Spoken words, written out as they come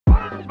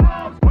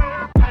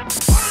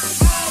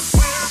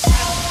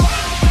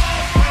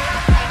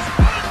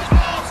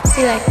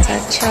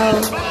SELECTAH CHOW.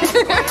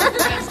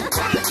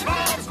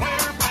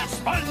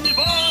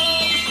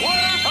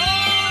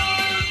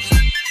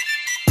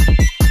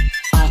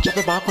 Drop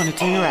it back on the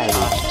thing right. Show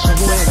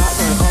me where you got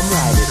there, come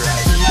ride it.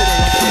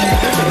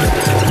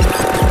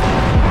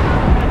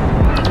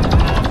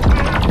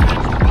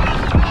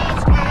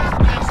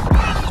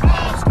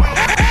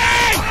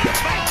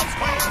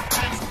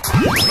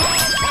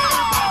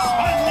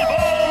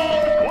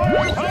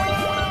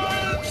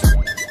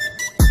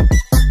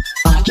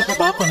 Drop it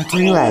back on the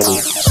thing right. Show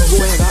me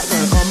where you got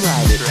there, come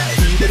ride it.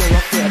 You better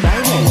rock there,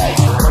 diamond light.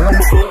 I'm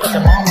the fool at the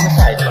mom on the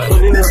side.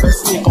 Putting the best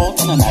sneak out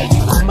in the night.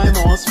 My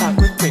mom's fat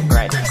quick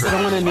right. I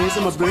don't wanna naze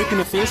him a break in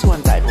the face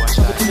one time.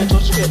 Shove it in the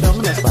touch, get down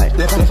on the spine.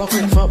 Left a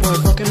quick fuck boy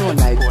fucking all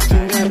night.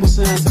 Finger and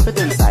pussy and sip it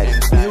inside.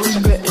 Play with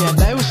your grit, yeah,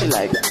 die what she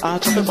like. I'll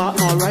chop it back,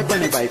 now right on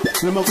the bike.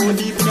 Remember going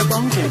deep in the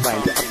bunking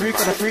fight. A freak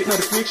of the freak, not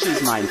the freak,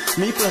 she's mine.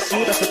 Me plus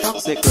you, that's a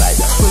toxic life.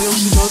 Pull out,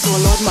 she does so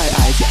load my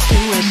eyes.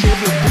 King when she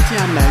look pretty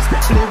and nice.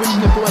 Play with the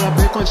nipple while I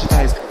break on she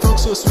ties. Fuck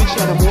so sweet, she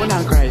had a moan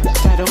and cry.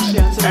 Tie down,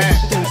 she answer and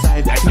push it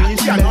inside. Me and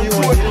she belly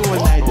all day all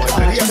night.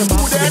 I'll chop it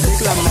back to the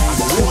big lamb line.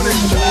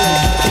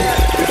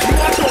 If you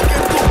are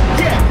talking to,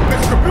 yeah,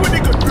 Ms Grippy with the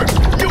good grip.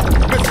 You,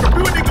 Ms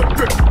Grippy with the good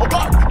grip. Oh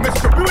God, Ms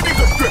Grippy with the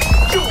good grip.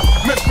 You,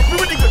 Ms Grippy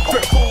with the good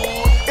grip.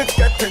 It's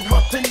getting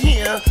hot in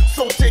here,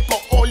 so take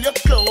off all your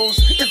clothes.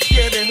 It's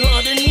getting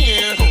hot in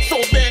here, so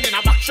bend in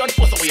a back shot.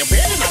 What's the way you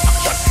bend in a back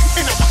shot?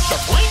 In a back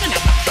shot, wine in a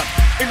back shot.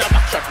 In a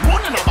back shot,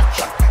 one in a back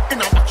shot. In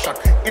a back shot,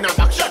 in a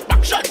back shot,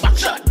 back shot, back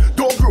shot.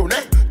 Don't groan,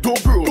 eh?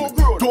 Don't groan,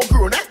 don't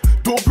groan, eh?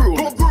 Don't groan,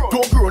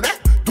 don't groan, eh?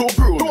 Don't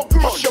groan,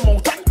 push your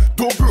mouth and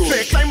don't groan.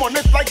 Say climb on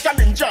it like a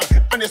ninja,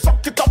 and you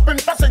suck it up in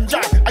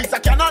passenger. Ice a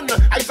cannon,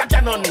 ice a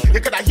cannon. You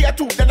coulda hear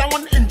two, then I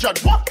want injured.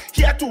 What?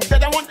 Hear two,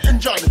 then I want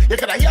injured. You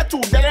coulda hear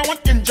two, then I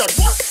want injured.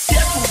 What?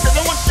 Hear two, then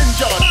I want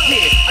injured.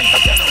 Yeah, ice a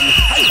cannon,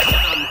 ice a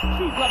cannon.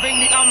 Who's loving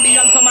the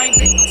ambience of my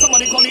dick?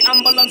 Somebody call the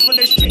ambulance for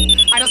this chick.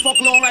 I just fuck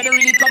long, I don't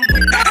really come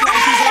quick. That's why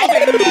she's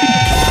loving me.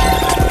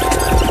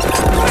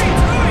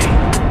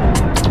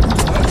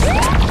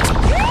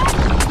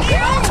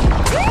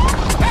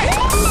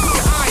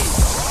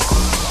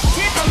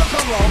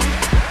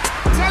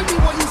 Tell me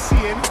what you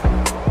seeing.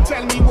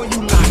 Tell me what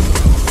you like.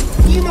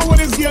 You know what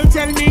this girl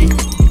tell me?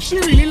 She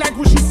really like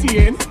what she's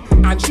seeing,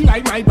 and she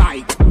like my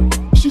bike.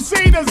 She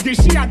say this girl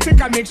she had take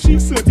and make she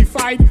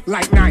certified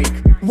like Nike.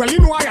 Well, you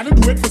know I had to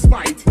do it for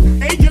spite.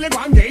 Hey, girl, go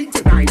and get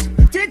tonight.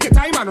 Take your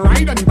time and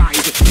ride on the bike.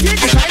 Take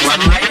your time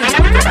and ride on the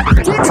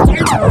bike. Take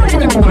your time and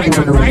ride on the bike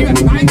and ride on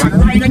the bike and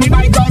ride on the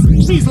bike. Cause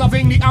she's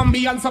loving the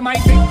ambience of my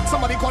thing.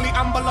 Somebody call the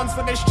ambulance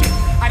for this chick.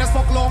 I just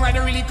fuck long, I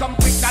don't really come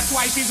quick. That's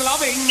why she's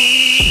loving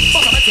me.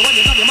 Fuck, I bet you when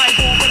you love your mic,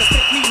 go with a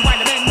stick. Me, wind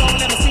the bend down,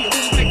 let me see you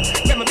boom flick.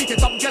 Let me beat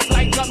it up just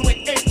like John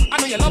Wick. Hey, I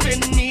know you're loving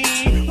me.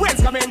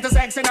 When's coming to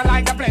sex and I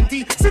like a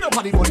plenty. Sit up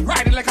on the body,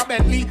 ride it like a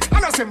Bentley.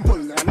 I'm not simple,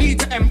 I need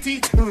to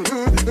empty.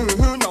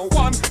 No,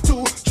 1,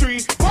 2, 3,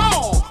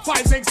 4,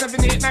 5, 6,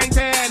 7, 8, 9,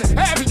 10.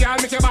 Every girl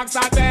make your back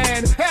start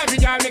 10. Every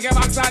girl make your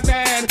back start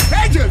 10.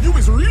 Hey girl, you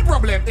is real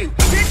problem. Hey,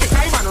 take your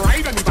time and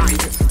ride on the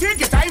bike. Take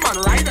your time and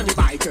ride on the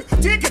bike.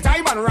 Take your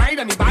time and ride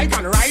on the bike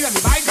and ride on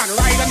the bike and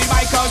ride on the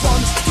bike. Cause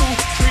 1, 2,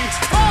 3,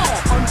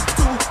 4. 1,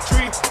 2,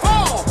 3, 4.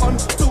 1,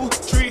 2,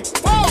 3,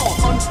 4.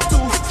 1,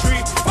 2,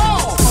 3,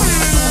 4. 1,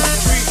 2,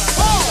 3,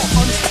 4.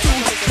 1,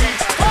 2, 3,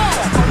 4.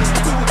 1,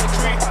 2,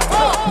 3,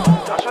 4.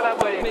 Lasciala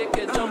poi, make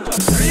it jump.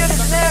 Rio de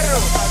Janeiro,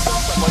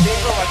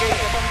 Boidingo again.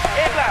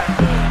 Hey class,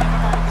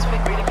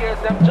 pretty girls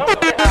them jump.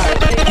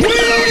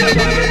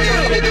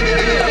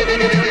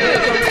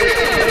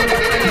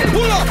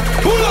 Pull up,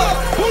 pull up,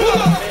 pull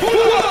up,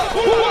 pull up,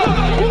 pull up,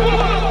 pull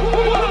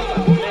up.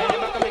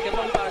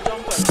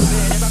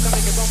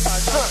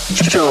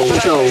 Show.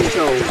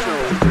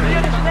 Rio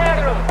de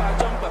Janeiro,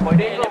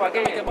 Boidingo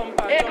again.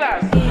 Hey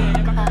class.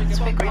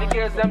 Pretty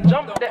girls them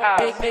jump the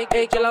ass.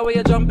 Hey, killer, where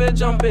you jump it.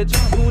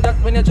 Do that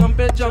when you jump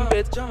it.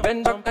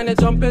 Bend back and you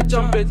jump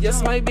it.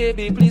 Yes, my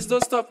baby, please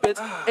don't stop it.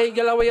 Hey,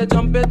 killer, where you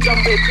jump it.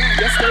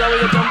 Yes, killer,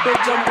 where you jump it.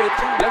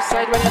 Left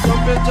side when you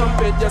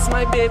jump it. Yes,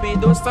 my baby,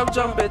 don't stop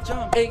jump it.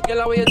 Hey,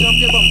 killer, where you jump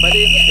your bum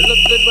buddy. You look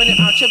good when you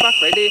arch your back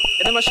ready.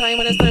 You never shine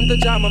when it's time to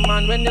jam a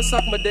man. When you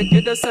suck my dick,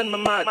 you just send me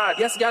mad.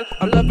 Yes, girl,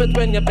 I love it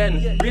when you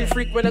bend. Real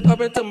freak when you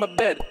come into my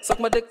bed. Suck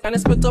my dick and it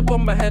spit up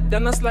on my head.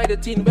 Then I slide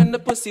it in when the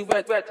pussy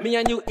wet. Me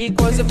and you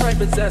equals a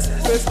private Zess.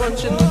 First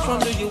punching, which one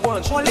do you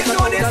want? Well, you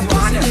know this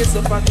one. This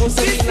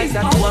is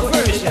our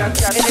version.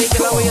 Hey,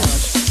 girl, where you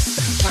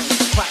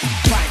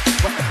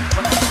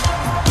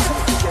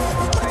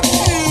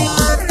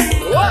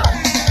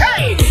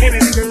hey, baby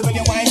girl, when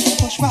you whine, you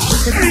push back.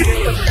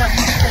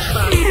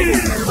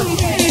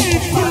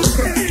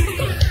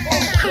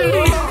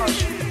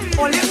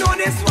 Well, you know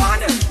this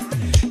one.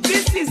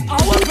 This is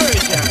our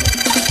version.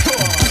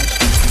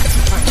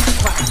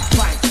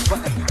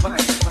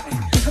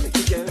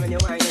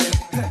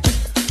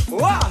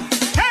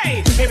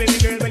 Hey, baby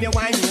girl, when you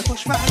whine, you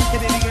push back. Hey,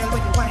 baby girl,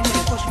 when you whine,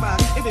 you push back.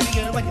 Hey, baby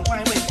girl, when you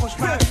whine, you push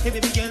back. Hey,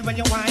 baby girl, when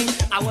you whine,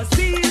 I was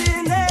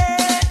feeling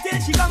it till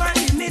she come and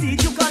leave me the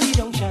juke on the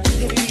junction.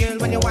 Hey, baby girl,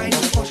 when when you whine,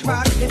 when you push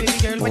back. Hey baby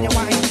girl, when you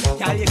whine,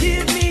 girl you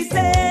give me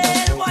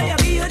style. Why you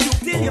be a juke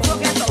till you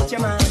forget about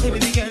your man? Hey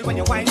baby girl, when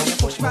you whine, when you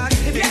push back.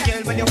 Hey baby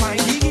girl, when you whine,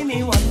 you give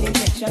me one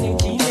injection in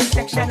G's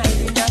section. I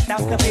did not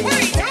have to pay.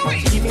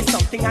 Give me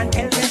something and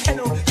tell me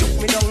hello.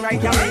 Shoot me down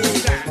right away.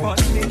 One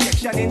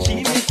injection in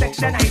G's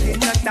section. I did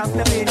not have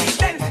to pay.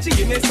 Then she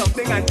give me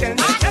something and tell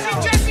me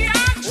hello.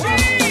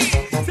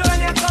 So when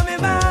you're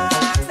coming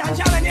back,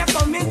 Sasha, when you're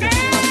coming back.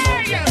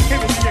 Hey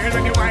baby girl,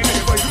 when you whine, when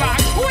you push back.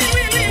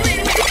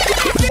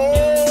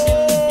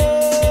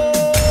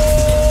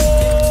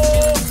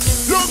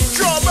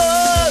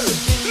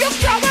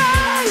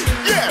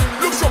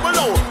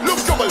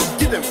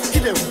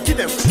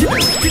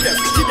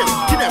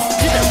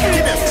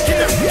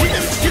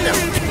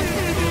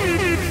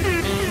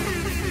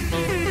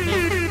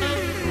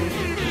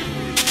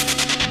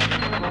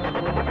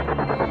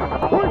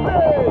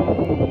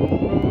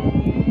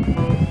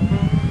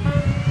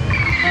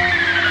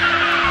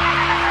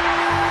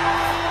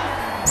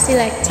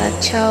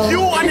 SELECTAH CHOW.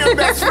 You and your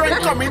best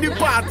friend come in the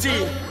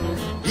party.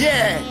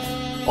 Yeah.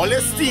 All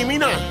the steam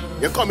in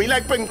you come in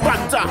like Pink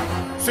Panther.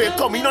 So you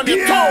come in on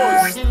your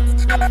toes.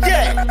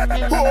 Yeah.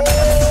 Oh.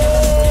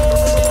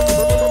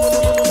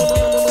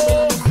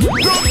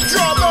 Look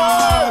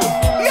trouble.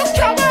 Look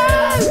trouble.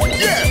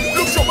 Yeah.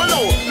 Look trouble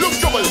now. Look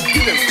trouble.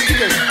 Get them. Get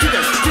them. Get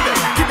them. Get them.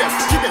 Get them.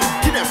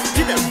 Get them. Get them.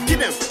 Get them.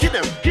 Get them. Get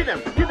them. Get them.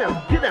 Get them.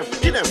 Get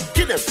them.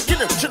 Get them. Get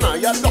them.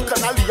 Shania duck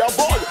and Aliyah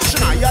ball.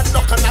 Shania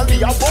duck and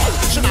Aliyah ball.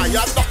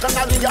 Shania duck and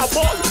Aliyah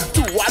ball.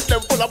 Two of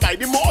them pull up by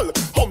the mall.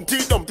 Humpty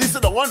Dumpty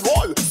sit down on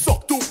wall.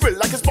 Suck two pill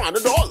like it's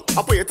Panadol.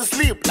 I put you to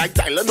sleep like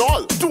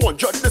Tylenol.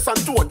 200 this and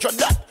 200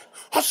 that.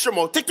 Hush your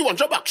mouth, take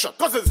 200 back shot.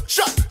 Cause it's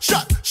shot,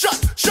 shot, shot,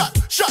 shot,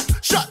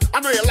 shot, shot. I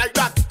know you like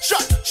that.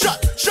 Shot, shot,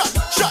 shot,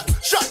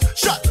 shot, shot,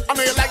 shot. I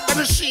know you like that.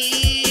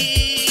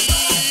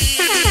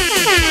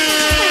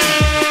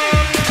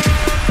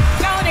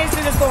 Now this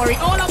is the story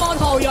all about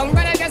how young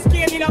brother just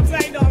came in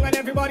upside down and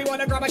everybody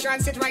wanna grab a shot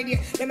and sit right here.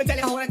 Let me tell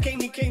you how I came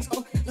the kings.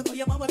 Oh, look how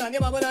you bubble and you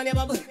bubble and you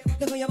bubble.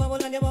 Look how you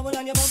bubble and you bubble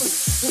and you bubble.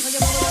 Look how you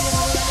bubble and you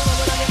bubble and you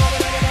bubble and you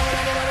bubble and you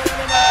bubble and you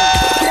bubble.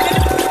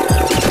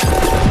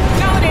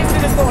 Now this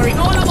is the story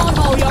all about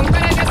how young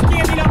brother just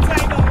came in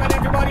upside down and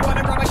everybody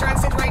wanna grab a shot and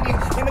sit right here.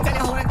 Let me tell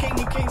you how I came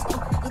the kings. Oh,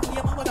 look how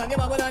you bubble and you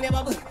bubble and you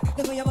bubble.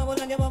 Look how you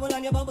bubble and you bubble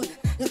and you bubble.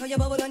 Look how you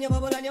bubble and you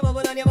bubble and you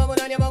bubble and you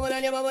bubble and you bubble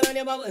and you bubble and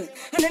you bubble.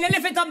 And then you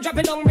lift it up, drop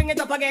it down, bring it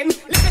up again.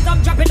 Lift it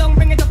up, drop it down,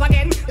 bring it up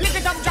again. Lift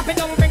it up, drop it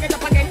down, bring it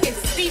up again. It's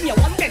steam you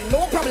want then,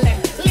 no problem.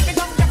 Lift it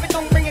up, drop it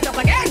down, bring it up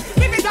again.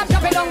 Lift it up,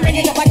 drop it down, bring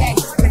it up again.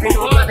 Lift it up,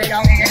 drop it down, bring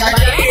it up again.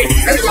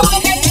 Lift it up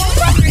again.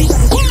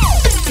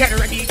 Get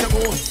ready to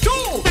go.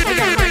 Two.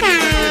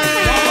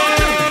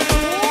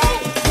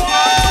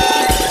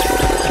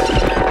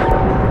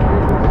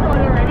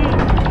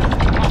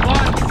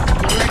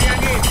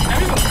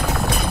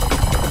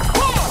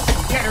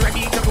 Get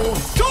ready to go.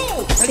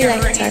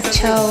 SELECTAH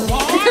CHOW.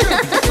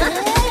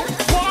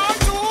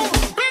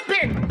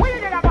 Pimpim, we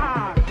get a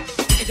bar.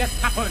 It just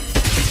happened.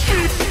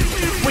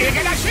 We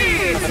get a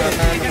shit. It just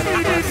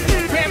happened.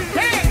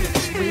 Pimpim,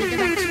 we get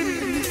a shit.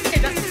 It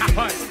just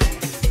happened.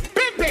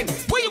 Pimpim,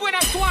 we win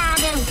a swan.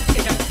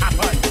 It just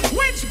happened.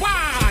 Which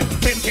one?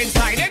 Pimpim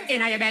sliding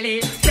in your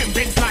belly.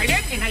 Pimpim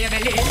sliding in your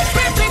belly.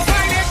 Pimpim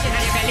sliding in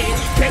your belly.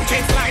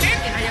 Pimpim sliding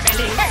in your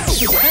belly.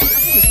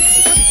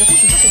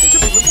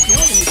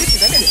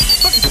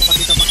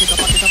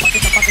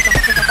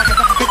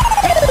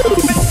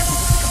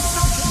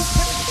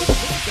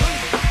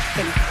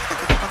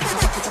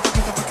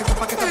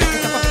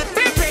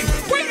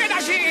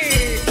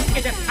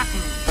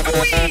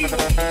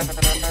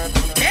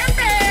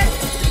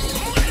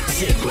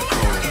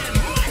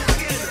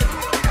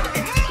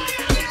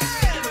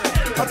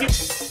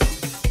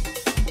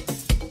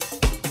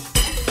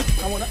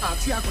 I want to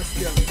ask you a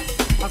question.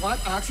 I'm going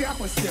to ask you a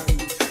question.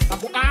 I'm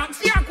going to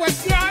ask you a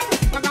question.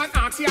 I'm going to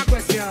ask you a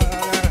question.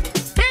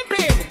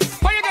 Pimpim,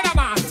 where you get a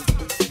man?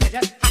 It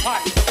just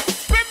happened.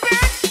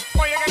 Pimpim,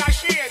 where you get a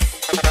shit?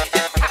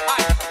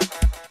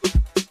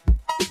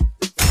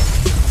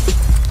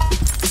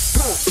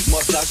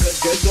 Mother good,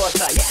 good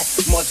daughter, yes.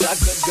 Mother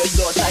good, good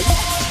daughter,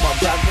 yes.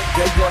 Mother good,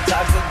 good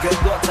daughter, good, good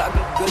daughter,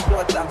 good, good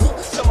daughter.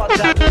 So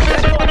mother good,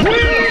 good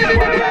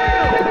daughter.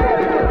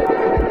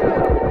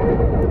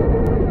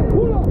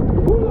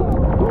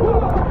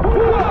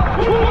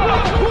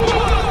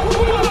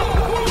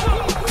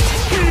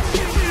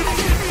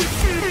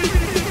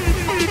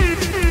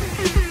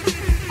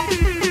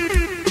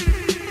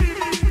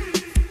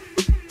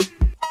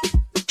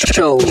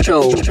 Show. Mother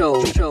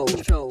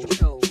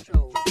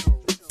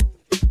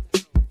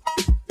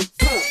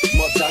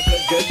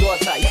good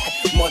daughter, yeah.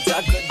 Mother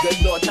good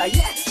daughter,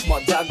 yeah.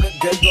 Mother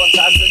good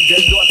daughter,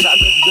 good daughter,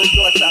 good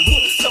daughter.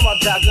 So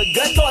mother good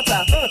daughter,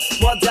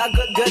 mother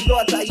good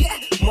daughter, yeah.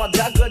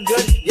 Mother good,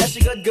 yeah she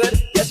good,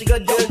 yeah she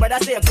good. But I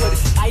say good,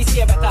 I see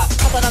her better.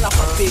 Hotter than a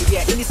hot day,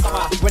 yeah. In the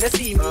summer, when they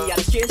see me, I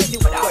change the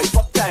weather. Boy,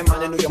 fuck time,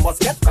 man, I know you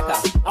must get better.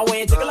 I want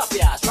you to jiggle up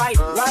your ass, ride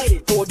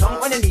it. Go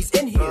down on your knees,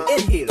 inhale.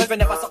 Cause we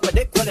never suck my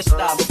dick when it's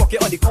down. We fuck you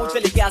on the couch,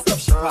 till the gas up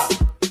shit.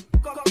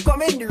 Come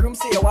Come in the room,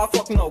 say you want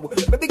fuck now.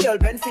 Baby girl,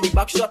 bend for the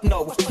back shot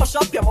now. Hush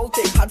up your mouth,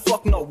 take hard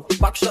fuck now.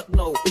 Back shot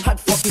now, hard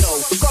fuck now.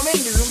 Come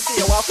in the room, say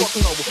you want fuck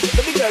now.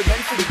 Baby girl,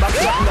 bend for the back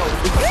shot now.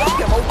 Hush up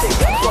your mouth, take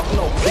hard fuck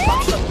now.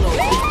 Back shot now.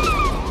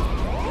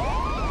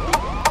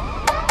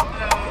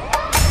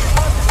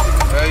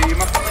 Je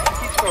mag het met je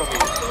fiets komen.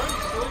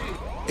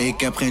 Ik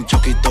heb geen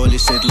jockey dolly,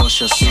 zit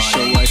losjes. Is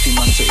je wifey,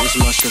 maar ze is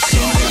losjes.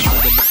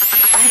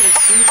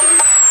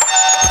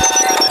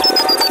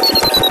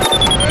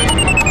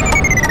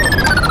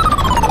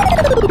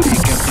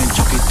 Ik heb geen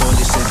jockey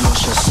dolly, zit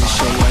losjes. Is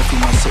je wifey,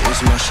 maar ze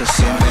is losjes.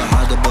 De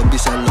harde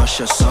bobby's en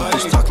losjes.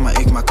 Dus strak, maar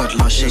ik maak het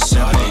losjes.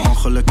 Heb een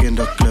ongeluk in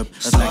de club.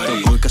 Het lijkt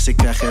op broek als ik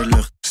krijg geen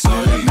lucht.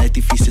 Snel met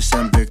die vieze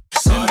en buk.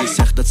 En die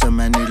zegt dat ze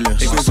mij niet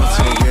lust. Ik weet wat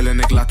ze wil en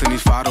ik laat haar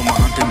niet varen. Mijn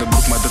hand in de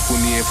broek, maar de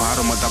poenie heeft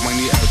haren. Maar dat maakt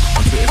niet uit,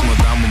 want ze is mijn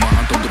dame. Mijn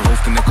hand op haar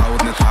hoofd en ik hou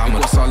het net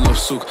hamer. Ik was al op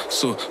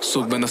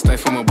zoek. Ben dan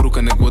stijf van mijn broek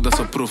en ik wil dat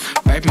ze proef.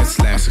 Pijp met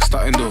slijm, ik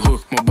sta in de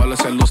hoek. Mijn ballen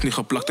zijn los, niet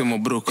geplakt in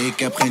mijn broek. Ik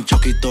heb geen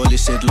jockey dolly,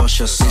 zit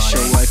losjes. Is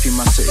je wifey,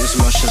 maar ze is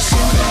losjes.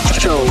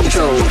 Chow.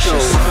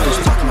 Dus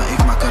strak, maar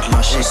ik maak het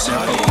losjes.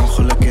 Heb een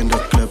ongeluk in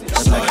de club.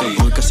 Het lijkt op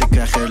broek als ik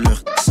krijg geen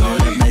lucht. Snel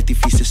met die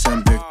vieze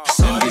en buk.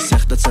 En die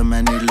zegt dat ze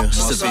mij niet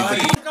lust.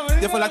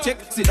 You full of chick,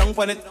 sit down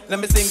on it. Let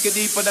me sink it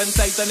deeper than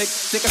Titanic.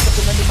 Take a step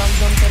in the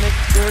Magnum tonic.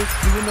 Girl,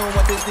 do you know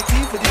what is the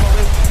key for the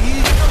moment?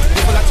 You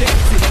full of chick,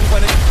 sit down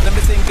on it. Let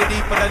me sink it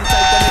deeper than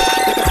Titanic.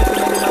 Take a step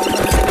in the Magnum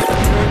tonic.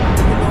 Girl,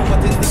 do you know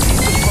what is the key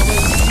for the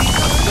moment?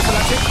 You full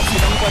of chick, sit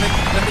down on it.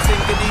 Let me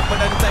sink it deeper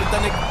than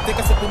Titanic. Take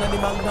a step in the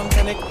Magnum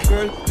tonic.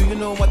 Girl, do you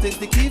know what is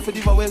the key for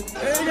the vowel?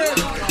 Amen.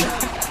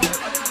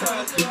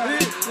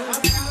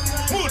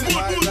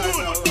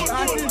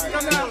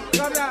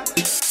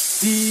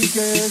 These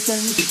girls tell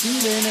me she's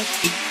feeling it.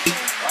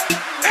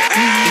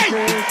 These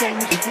girls tell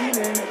me she's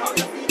feeling it.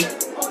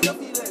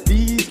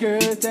 These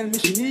girls tell me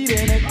she's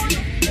needing it.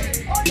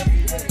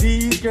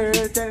 These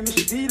girls tell me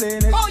she's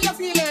feeling it. How you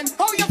feeling?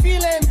 How you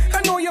feeling?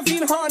 I know you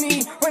feel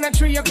horny. When at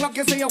 3 o'clock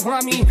you say you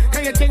want me.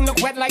 Cause your thing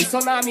look wet like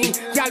tsunami.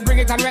 Y'all bring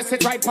it and rest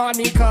it right on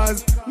me.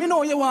 Cause me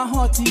know you want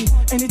hotty.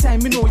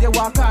 Anytime me know you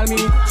want call me.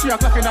 3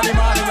 o'clock in the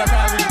morning you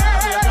call me.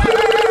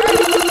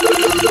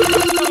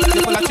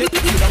 You full of chick,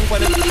 you don't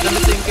want it. Let me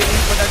think it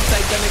deeper than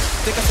Titanic.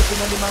 Take a sip in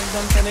the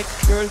Magnum tonic.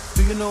 Girl,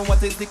 do you know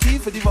what is the key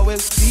for the vowel?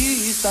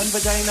 East and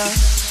vagina.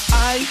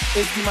 I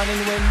is the man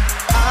in when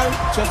I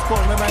just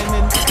call me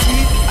rhyming.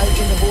 I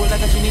in the hole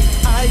like a genie.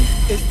 I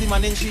is the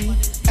man in she.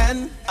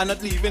 And I'm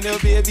not leaving her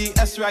baby.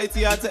 S right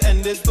here to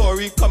end this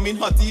story. Come in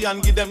hotty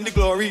and give them the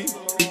glory.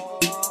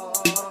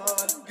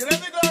 Give them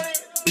the glory.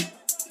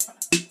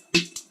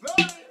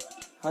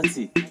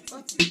 Hotty.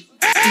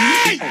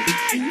 Hey!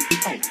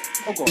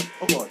 Oh God,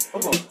 oh God, oh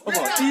God, oh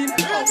God.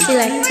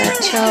 Selectah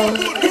Chow.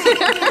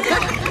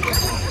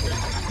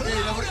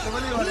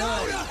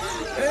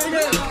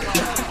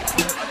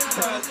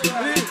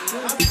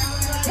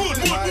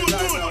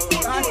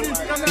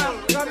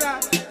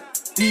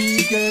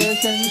 These girls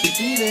tell me she's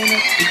feeling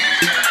it.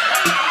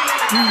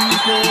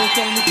 These girls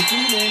tell me she's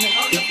feeling it.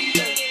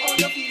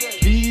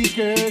 These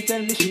girls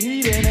tell me she's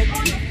needing it.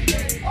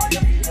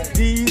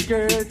 These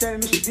girls tell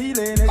me she's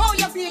feeling it. how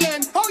you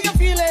feeling? How you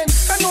feeling?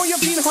 I know you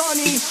feel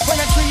horny. When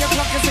at 3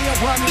 o'clock you say you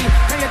want me.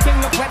 Cause your thing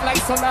look wet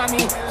like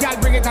tsunami. Y'all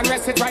bring it and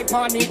rest it right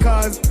on me.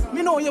 Cause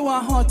me know you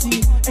want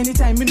hotty.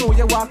 Anytime me know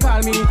you want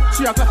call me.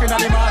 3 o'clock in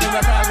the morning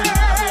you call me.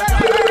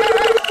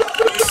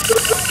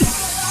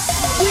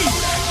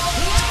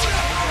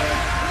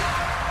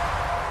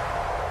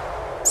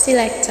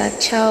 Selectah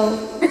Chow.